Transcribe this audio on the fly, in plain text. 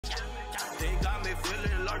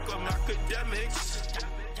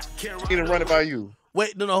He didn't run it by you.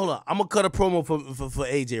 Wait, no, hold on. I'm gonna cut a promo for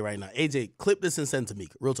AJ right now. AJ, clip this and send to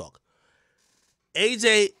Meek. Real talk.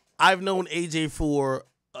 AJ, I've known AJ for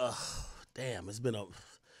it's been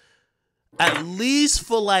at least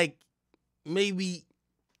for like maybe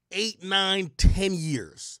 8, 9, 10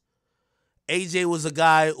 years. AJ was a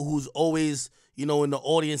guy who's always, in the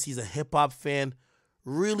audience, he's a hip-hop fan,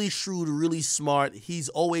 really shrewd, really smart. He's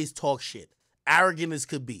always talk shit, arrogant as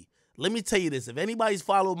could be. Let me tell you this. If anybody's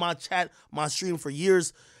followed my chat, my stream for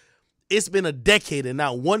years, it's been a decade and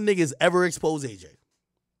not one nigga's ever exposed AJ.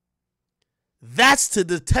 That's to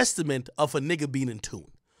the testament of a nigga being in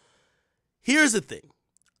tune. Here's the thing.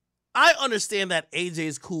 I understand that AJ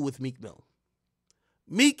is cool with Meek Mill.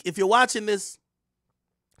 Meek, if you're watching this,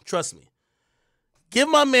 trust me. Give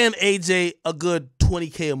my man AJ a good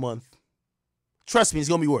 $20K a month. Trust me, it's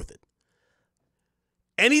going to be worth it.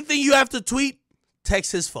 Anything you have to tweet,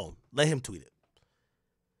 text his phone. Let him tweet it.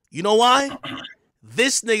 You know why?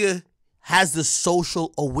 This nigga has the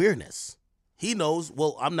social awareness. He knows,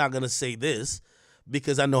 well, I'm not going to say this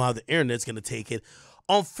because I know how the internet's going to take it.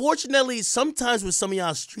 Unfortunately, sometimes with some of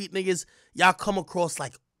y'all street niggas, y'all come across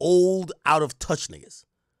like old, out of touch niggas.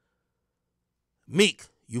 Meek,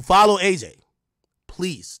 you follow AJ.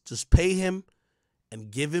 Please, just pay him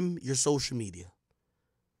and give him your social media.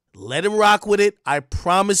 Let him rock with it. I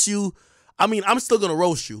promise you. I mean, I'm still going to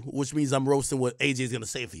roast you, which means I'm roasting what AJ is going to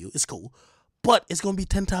say for you. It's cool. But it's going to be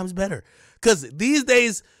 10 times better. Because these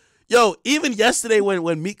days, even yesterday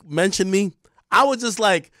when Meek mentioned me, I was just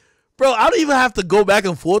like, bro, I don't even have to go back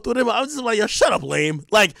and forth with him. I was just like, shut up, lame.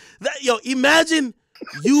 Like, that, imagine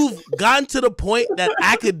you've gotten to the point that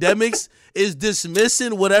Akademiks is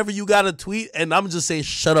dismissing whatever you got to tweet, and I'm just saying,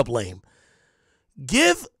 shut up, lame.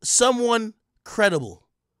 Give someone credible,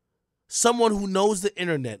 someone who knows the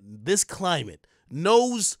internet, this climate,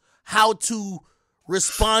 knows how to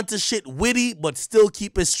respond to shit witty, but still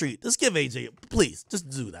keep it street. Just give AJ, please. Just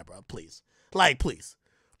do that, bro. Please. Like, please.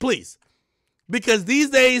 Please. Because these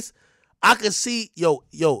days, I could see,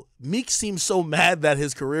 Meek seems so mad that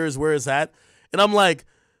his career is where it's at. And I'm like,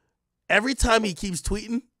 every time he keeps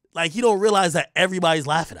tweeting, like, he don't realize that everybody's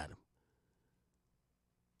laughing at him.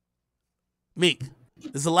 Meek,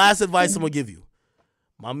 this is the last advice I'm going to give you.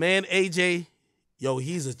 My man AJ,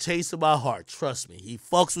 he's a chaser by heart. Trust me. He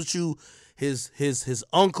fucks with you. His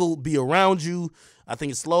uncle be around you. I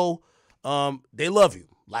think it's slow. They love you.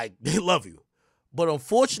 Like, they love you. But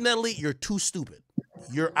unfortunately, you're too stupid.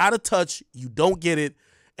 You're out of touch. You don't get it.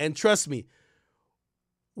 And trust me,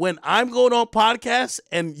 when I'm going on podcasts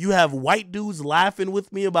and you have white dudes laughing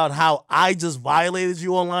with me about how I just violated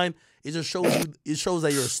you online, it just shows you. It shows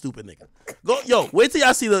that you're a stupid nigga. Wait till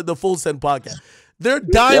y'all see the Full Send podcast. They're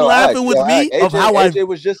dying laughing with me of how AJ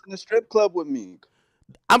was just in the strip club with me.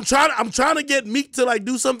 I'm trying to get Meek to like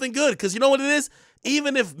do something good, because you know what it is.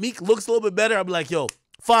 Even if Meek looks a little bit better, I'm like,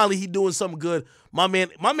 finally he doing something good. My man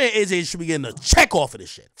AJ should be getting a check off of this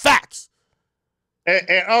shit. Facts.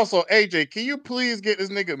 And also, AJ, can you please get this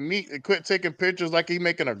nigga Meek and quit taking pictures like he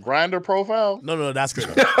making a Grinder profile? No, that's great.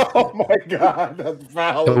 Oh my God, that's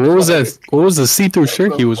foul. What was that? What was the see-through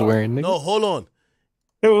shirt he was wearing? Nigga? No, hold on.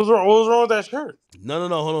 What was wrong with that shirt? No,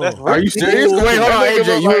 hold on. Are you serious? Wait, hold on,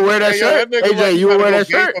 AJ. You would wear that shirt? AJ, you would wear that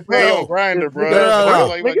shirt? Pay on Grinder, bro.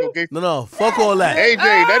 No, fuck all that. AJ,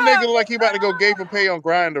 that nigga look like he about to go gay for pay on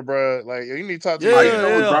Grinder, bro. Like, you need to talk to me.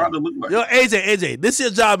 Yo, AJ, this is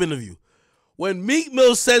your job interview. When Meek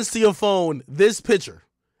Mill sends to your phone this picture,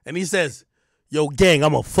 and he says, yo, gang,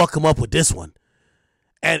 I'm gonna fuck him up with this one.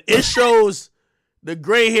 And it shows the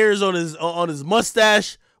gray hairs on his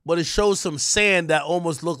mustache, but it shows some sand that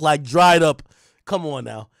almost look like dried up. Come on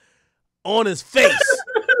now. On his face.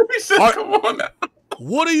 Come on now.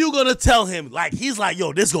 What are you gonna tell him? Like, he's like,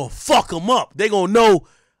 yo, this gonna fuck him up. They gonna know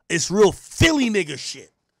it's real Philly nigga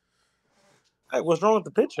shit. Hey, what's wrong with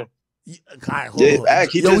the picture? We trying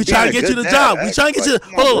to get you the job. We trying to get you.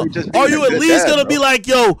 Hold on. Are you at least gonna be like,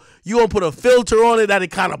 yo, you gonna put a filter on it that it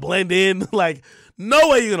kind of blend in? Like, no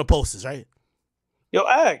way you're gonna post this, right? Yo,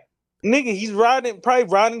 nigga, he's probably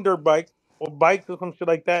riding dirt bikes or bikes or some shit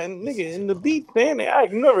like that. And nigga, in the beat, saying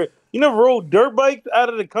that, you never rode dirt bikes out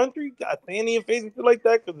of the country, got sand in your face and shit like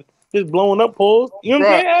that, because it's just blowing up poles. You know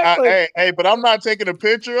what I'm saying? Hey, but I'm not taking a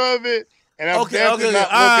picture of it, and I'm definitely not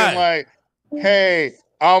looking like, hey,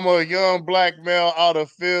 I'm a young black male out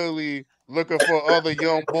of Philly looking for other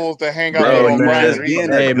young bulls to hang out with on Grindr.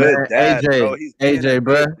 AJ,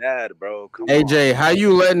 bro. AJ, how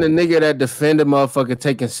you letting the nigga that defend a motherfucker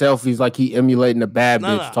taking selfies like he emulating a bad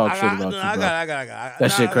bitch talk shit about you, bro? I got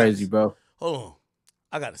that shit crazy, bro. Hold on.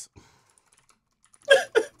 I got this.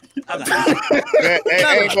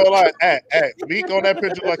 ain't gonna lie. Meek on that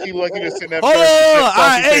picture like he just sitting there. Hold on. All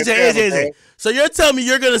right, AJ. So you're telling me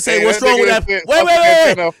you're gonna say what's wrong with that? Wait.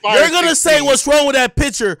 You're gonna say what's wrong with that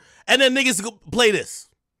picture, and then niggas play this.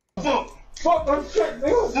 Fuck that shit,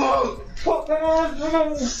 nigga. Fuck that.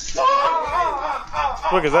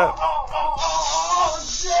 Look at that.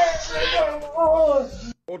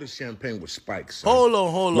 All the champagne with spikes. Hold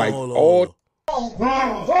on.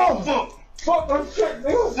 Fuck that shit,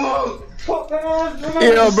 nigga. Fuck that.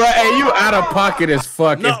 Yo, bro, hey, you out of pocket as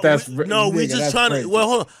fuck. No, if that's we just trying crazy. to. Well,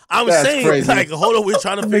 hold on. I'm saying crazy. like, hold on. We're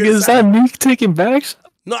trying to figure Nigga, this is out. that Meek taking backs?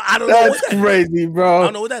 No, I don't know. That's crazy, bro. I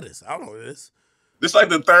don't know what that is. This like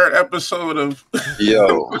the 3rd episode of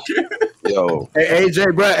Yo. Hey,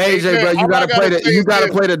 AJ, bro, you gotta play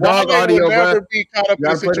the dog audio, bro. You gotta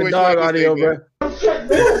play the dog audio, bro.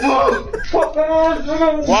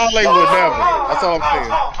 Wale would never. That's all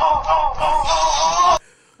I'm saying.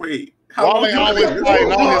 Wait. Wale always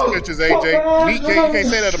fighting all his pictures, AJ. You can't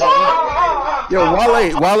say that about me. Yo,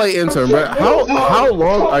 Wale intern, bro. How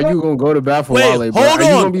long are you gonna go to bat for Wale, bro? Are you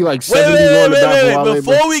gonna be like 70 going to bat for Wale?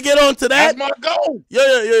 Before we get on to that, that's my goal.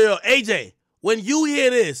 Yo, AJ, when you hear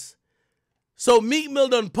this, so Meek Mill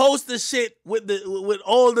done post the shit with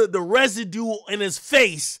all the residue in his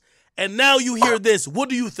face, and now you hear this. What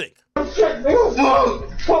do you think? What the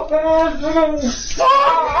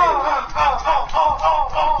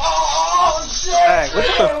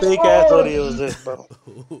fake ass audio is this, bro?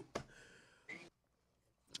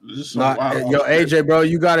 Yo, AJ, bro,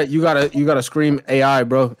 you gotta scream AI,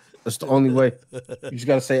 bro. That's the only way. You just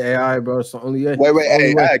gotta say AI, bro. It's the only way. Wait,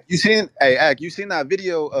 hey, Ak, you seen that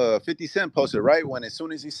video 50 Cent posted, right? When as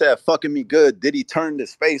soon as he said fucking me good, did he turn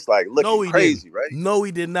his face like looking crazy, didn't. right? No,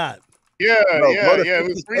 he did not. Yeah. It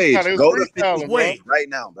was freestyling. Wait, right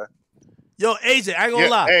now, bro. Yo, AJ, I ain't gonna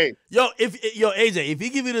lie. Hey. AJ, if he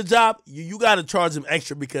give you the job, you gotta charge him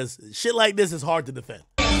extra because shit like this is hard to defend.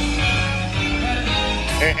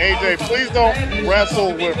 Hey, AJ, please don't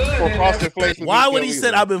wrestle for Frosted Flakes. Why when he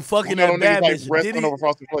said I've been fucking that bad bitch? Wrestling over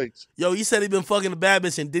Frosted Flakes. Yo, he said he been fucking the bad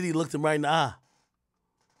bitch, and Diddy looked him right in the eye.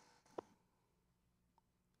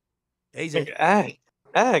 AJ,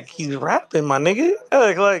 Ak, he's rapping, my nigga.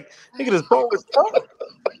 Like nigga, this phone is tough.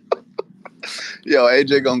 Yo,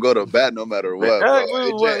 AJ gonna go to bat no matter what.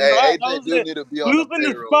 AJ do need to be on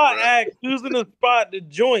the spot, Ak. Who's in the spot? The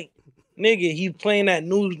joint, nigga. He's playing that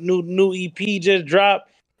new EP just dropped.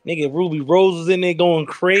 Nigga, Ruby Rose was in there going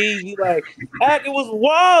crazy. Like, Ak, it was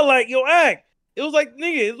wild. Like, yo, Ak, it was like,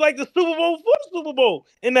 nigga, it's like the Super Bowl for the Super Bowl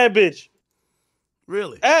in that bitch.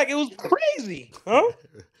 Really? Ak, it was crazy, huh?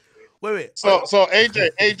 Wait. So AJ,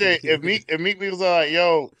 if Meek was like,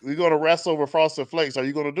 yo, we gonna wrestle over Frosted Flakes, are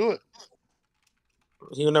you gonna do it?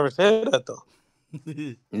 You never said that though.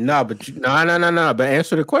 No. But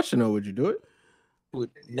answer the question though. Would you do it? Would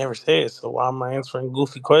never say it. So why am I answering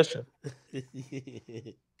goofy question?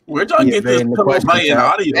 Where'd y'all get this pillow biting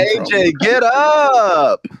audio from? AJ, get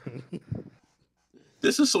up!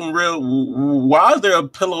 This is some real. Why is there a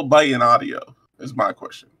pillow biting audio? Is my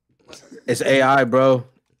question. It's AI, bro.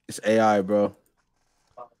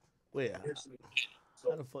 Wait, how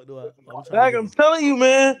the fuck do I? I'm telling you,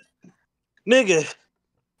 man, nigga.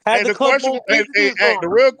 The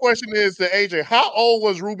real question is to AJ, how old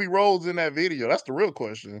was Ruby Rose in that video? That's the real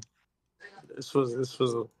question. This was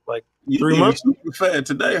like 3 months. Super fat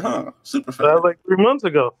today, huh? Super fat. That was like 3 months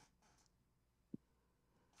ago.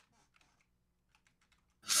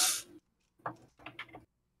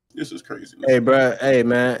 This is crazy. Hey, bro. Hey,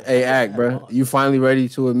 man. Hey, Ak, bro. You finally ready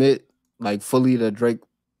to admit, like, fully that Drake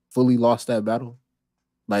fully lost that battle?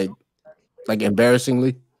 Like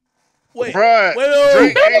embarrassingly? Wait.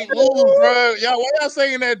 Drake ain't lose, bro. Y'all, why y'all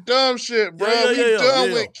saying that dumb shit, bro? We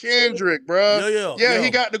done with Kendrick, bro. He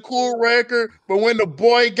got the cool record, but when the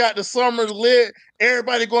boy got the summer lit,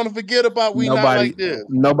 everybody gonna forget about we not like this.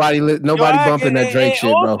 Nobody bumping that Drake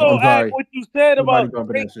shit, bro. I'm sorry. What you said about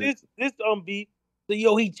Drake, this beat. So,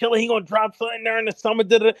 yo, he chilling, he gonna drop something there in the summer.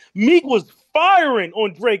 Meek was firing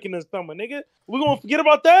on Drake in the summer, nigga. We gonna forget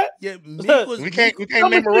about that? Yeah, Meek was. We can't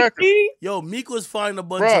name a record. Yo, Meek was firing a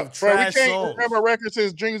bunch of trash we can't songs. remember a record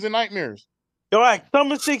since Dreams and Nightmares. Yo, Ak,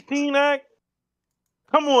 summer 16, Ak.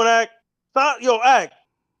 Come on, Ak. Stop, yo, Ak.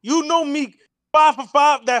 You know Meek 5 for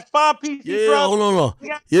 5. That 5-piece. Yeah, hold on.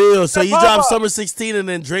 Yeah. So he dropped summer 16, and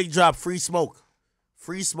then Drake dropped Free Smoke.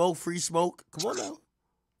 Free Smoke. Come on now.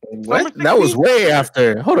 What? That was way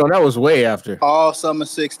after. Hold on, that was way after. All summer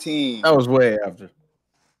 16. That was way after.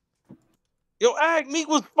 Yo, Ak, Meek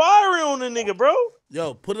was firing on the nigga, bro.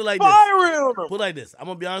 Yo, put it like firing on him. Put it like this. I'm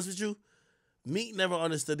gonna be honest with you. Meek never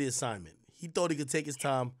understood the assignment. He thought he could take his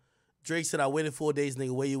time Drake said, "I waited 4 days,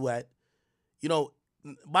 nigga. Where you at?" You know.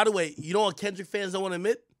 By the way, you know what Kendrick fans don't want to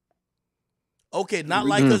admit? Okay, Not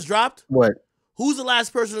Like Us dropped. What? Who's the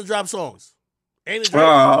last person to drop songs? Ain't it Drake?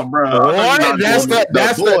 Oh, bro. That is not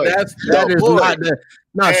the.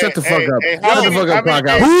 No, shut the fuck up. Shut the fuck up, Pac.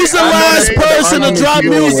 Who's the last person to drop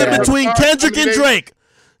music between Kendrick and Drake?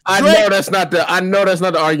 I know that's not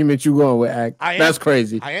the argument you going with, Act. That's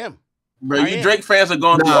crazy. I am. Bro, you Drake fans are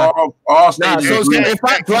going through all stages. So if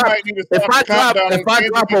I drop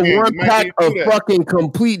a 1 pack of fucking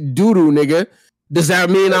complete doo-doo, nigga, does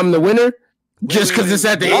that mean I'm the winner? Just because it's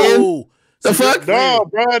at the end? The fuck? No,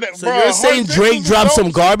 bro. So you're saying Drake dropped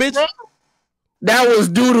some garbage? That was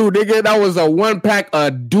doo-doo, nigga. That was a 1 pack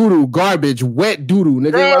of doo-doo, garbage, wet doo-doo,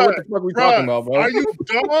 nigga. Like, what the fuck we talking about, bro? Are you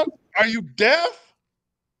dumb? Are you deaf?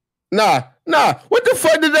 Nah. What the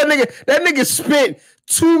fuck did that nigga? That nigga spent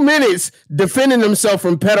 2 minutes defending himself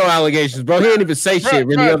from pedo allegations, bro. He didn't even say shit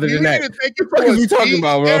really other than that. What the fuck is you talking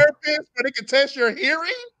about, bro? Therapist, but they can test your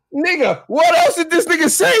hearing? Nigga, what else did this nigga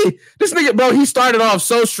say? This nigga, bro, he started off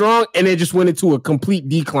so strong and then just went into a complete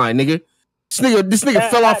decline, nigga. This nigga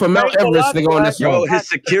fell off of Mount Everest, nigga, on this song. Bro, his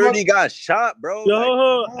security got shot, bro.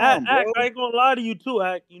 Yo, Act, I ain't gonna lie to you too,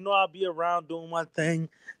 Act. You know I'll be around doing my thing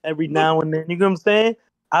every now and then. You know what I'm saying?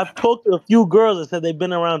 I've talked to a few girls that said they've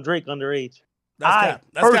been around Drake underage. That's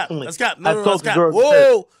cap. No, that's cap.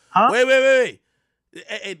 Whoa. Huh? Wait.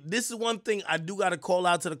 Hey, this is one thing I do got to call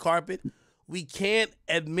out to the carpet. We can't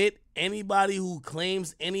admit anybody who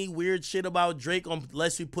claims any weird shit about Drake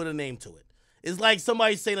unless we put a name to it. It's like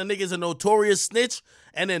somebody saying a nigga's a notorious snitch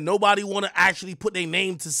and then nobody want to actually put their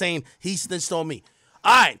name to saying he snitched on me.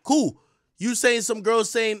 All right, cool. You saying some girl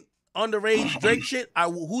saying underage Drake shit?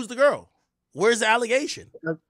 Who's the girl? Where's the allegation?